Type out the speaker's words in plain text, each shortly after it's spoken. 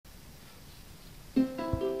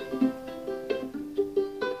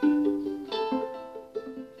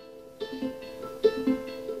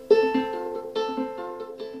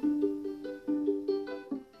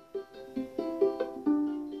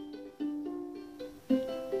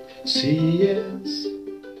CSS3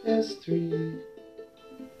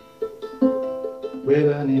 web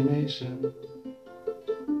animation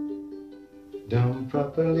done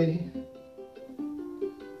properly.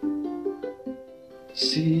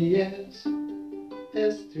 CSS3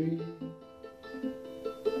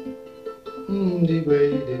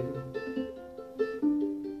 degraded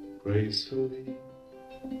gracefully.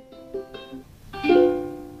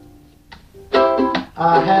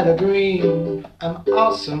 I had a dream, an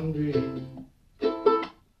awesome dream.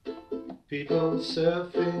 People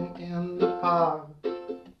surfing in the park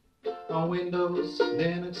on Windows,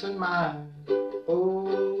 Linux and Mac.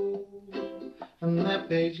 Oh, and their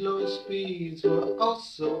page load speeds were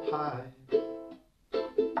also high.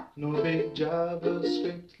 No big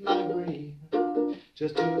JavaScript library,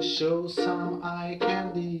 just to show some eye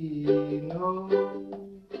candy. No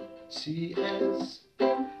CSS3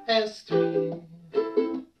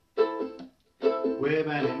 web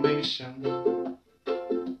animation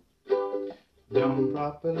done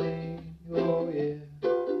properly. Oh yeah,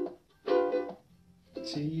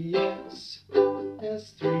 CSS3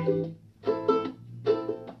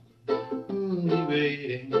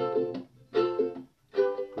 debating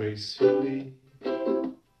gracefully.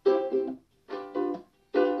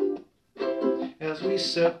 As we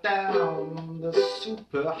surf down the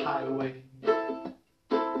superhighway,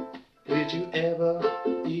 did you ever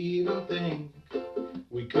even think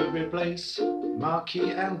we could replace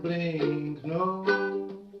marquee and blink? No,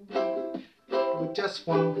 with just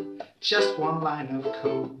one line of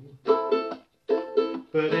code,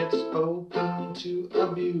 but it's open to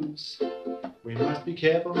abuse. We must be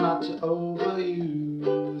careful not to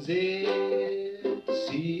overuse it.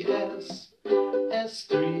 CSS3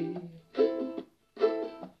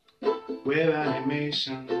 web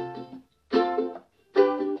animation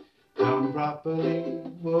done properly.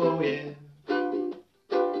 Oh yeah,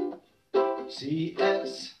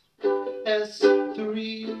 CSS3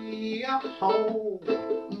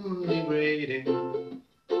 degrading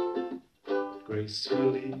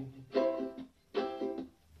gracefully.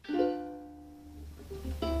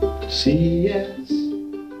 CSS3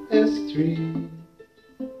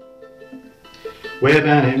 web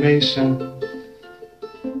animation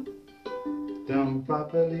done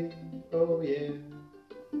properly. Oh yeah,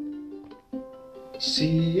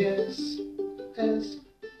 CSS3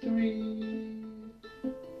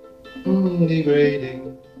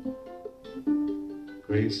 degrading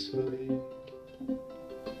gracefully.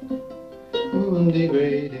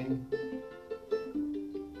 Degrading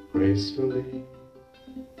gracefully.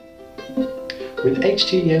 With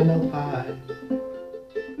HTML5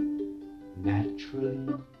 naturally.